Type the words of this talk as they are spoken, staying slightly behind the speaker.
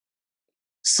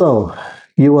So,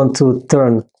 you want to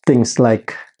turn things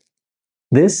like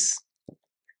this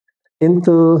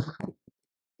into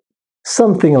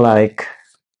something like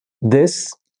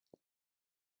this,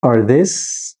 or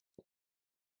this,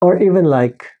 or even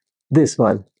like this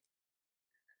one.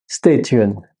 Stay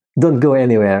tuned. Don't go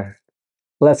anywhere.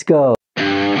 Let's go.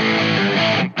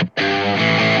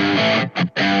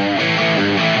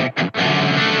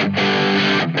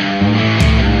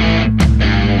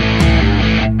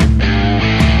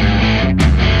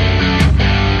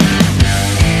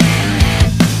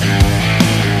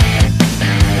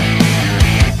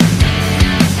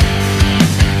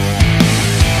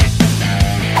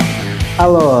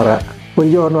 Allora,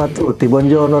 buongiorno a tutti,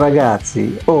 buongiorno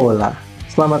ragazzi, hola,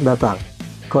 selamat datang,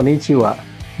 konnichiwa,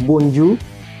 bonjour,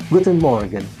 guten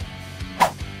morgen.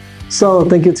 So,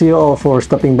 thank you to you all for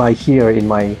stopping by here in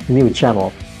my new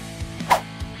channel.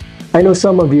 I know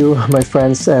some of you, my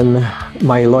friends and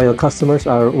my loyal customers,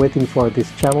 are waiting for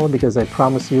this channel because I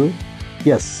promise you,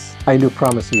 yes, I do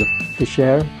promise you, to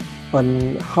share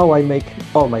on how I make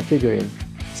all my figurine,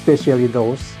 especially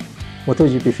those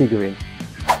Motogp figurine.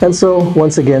 And so,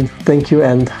 once again, thank you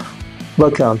and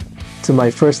welcome to my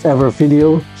first ever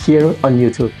video here on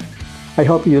YouTube. I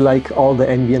hope you like all the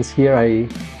ambience here I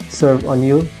serve on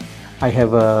you. I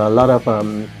have a lot of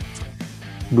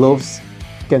gloves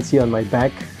you can see on my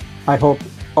back. I hope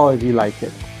all of you like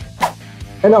it.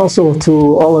 And also to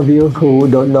all of you who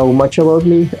don't know much about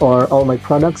me or all my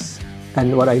products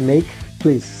and what I make,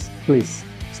 please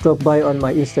stop by on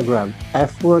my Instagram,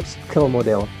 Efworks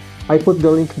Scalemodel. I put the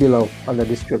link below on the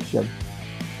description.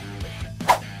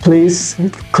 Please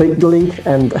click the link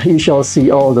and you shall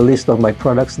see all the list of my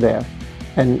products there.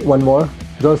 And one more,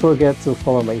 don't forget to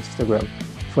follow my Instagram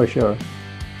for sure.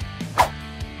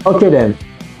 Okay then,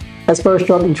 as for a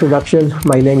short introduction,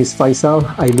 my name is Faisal.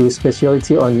 I do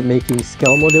specialty on making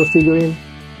Scalemodel figurine.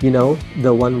 You know,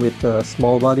 the one with the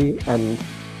small body and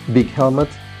big helmet.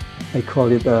 I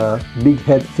call it a big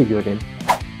head figurine.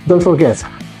 Don't forget,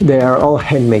 they are all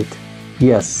handmade.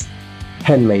 Yes,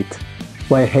 handmade.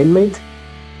 Why handmade?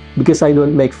 Because I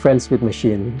don't make friends with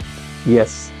machine.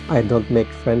 Yes, I don't make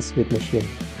friends with machine.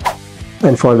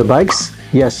 And for the bikes,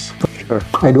 yes, for sure.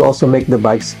 I do also make the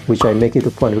bikes, which I make it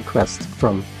upon request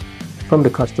from the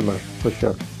customer, for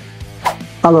sure.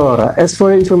 Allora, as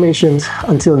for information,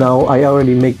 until now, I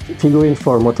already make figurine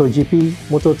for Motogp,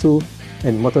 Moto2,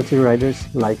 and Moto3 riders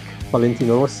like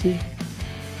Valentino Rossi,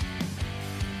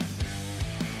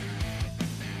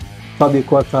 Fabio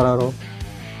Quartararo,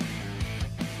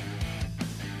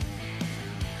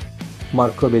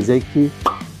 Marco Bezzecchi,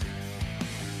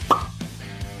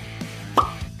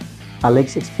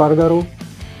 Alex Espargaro,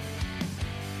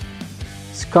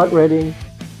 Scott Redding,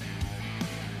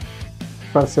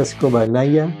 Francesco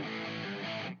Banaya,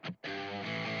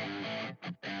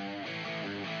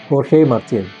 Jorge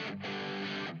Martin,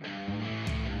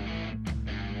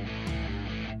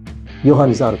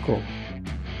 Johan Zarco,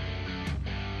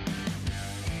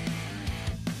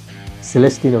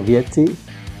 Celestino Vietti,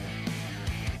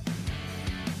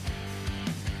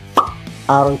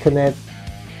 Aaron Canet,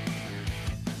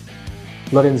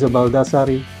 Lorenzo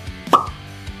Baldassari,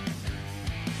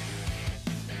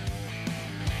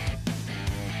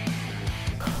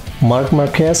 Mark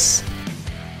Marquez,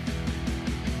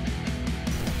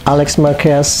 Alex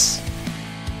Marquez,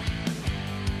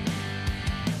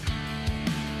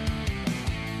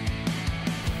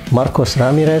 Marcos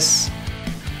Ramirez,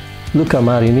 Luca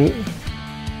Marini,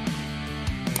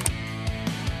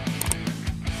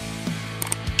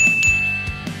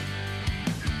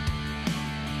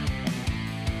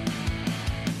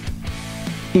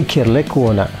 Iker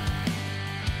Lekuona,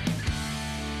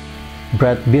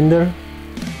 Brad Binder,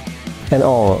 and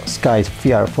all Sky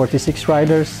VR46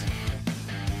 riders,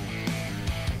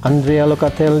 Andrea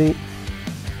Locatelli,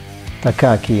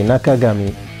 Takaki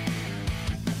Nakagami,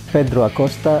 Pedro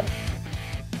Acosta,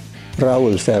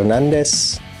 Raul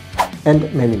Fernandez,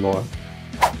 and many more.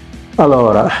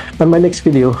 Allora, on my next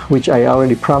video, which I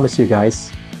already promised you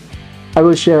guys, I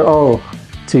will share all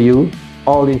to you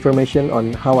all the information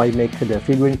on how I make the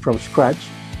figurine from scratch,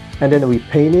 and then we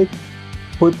paint it,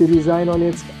 put the design on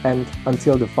it, and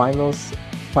until the final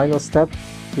step,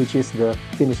 which is the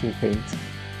finishing paint.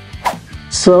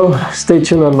 So stay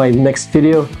tuned on my next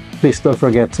video. Please don't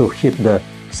forget to hit the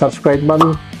subscribe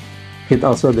button, hit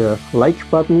also the like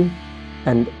button,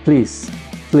 and please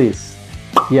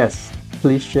yes,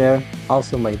 please share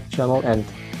also my channel and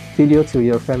video to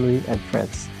your family and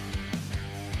friends.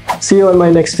 See you on my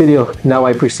next video. Now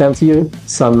I present to you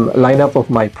some lineup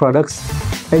of my products.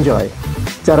 Enjoy!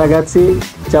 Ciao ragazzi,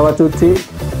 ciao a tutti,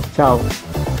 ciao,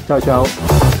 ciao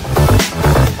ciao.